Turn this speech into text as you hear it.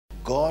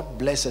God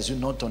blesses you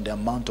not on the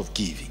amount of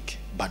giving,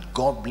 but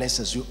God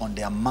blesses you on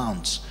the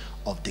amount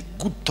of the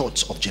good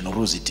thoughts of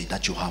generosity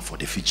that you have for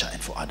the future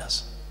and for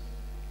others.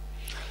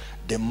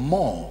 The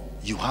more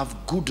you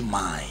have good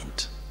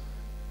mind,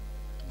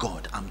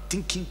 God, I'm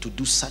thinking to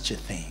do such a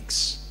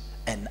things,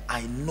 and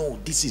I know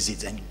this is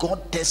it, and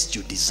God tests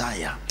your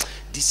desire.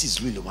 This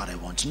is really what I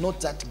want. Not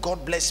that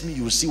God bless me,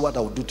 you will see what I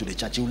will do to the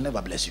church. He will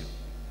never bless you,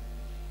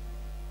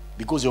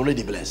 because you're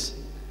already blessed.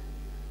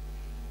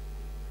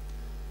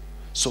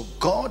 So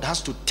God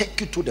has to take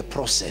you through the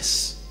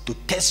process to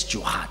test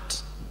your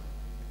heart.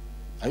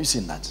 Have you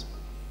seen that?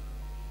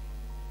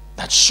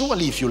 That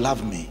surely if you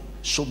love me,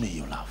 show me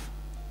your love.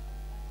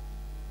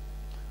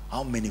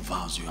 How many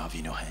vows you have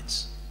in your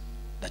hands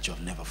that you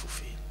have never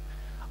fulfilled?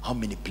 How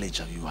many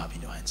pledges you have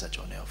in your hands that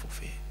you have never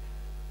fulfilled?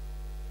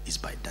 It's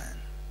by then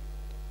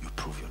you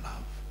prove your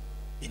love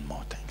in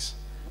more things.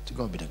 To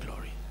God be the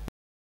glory.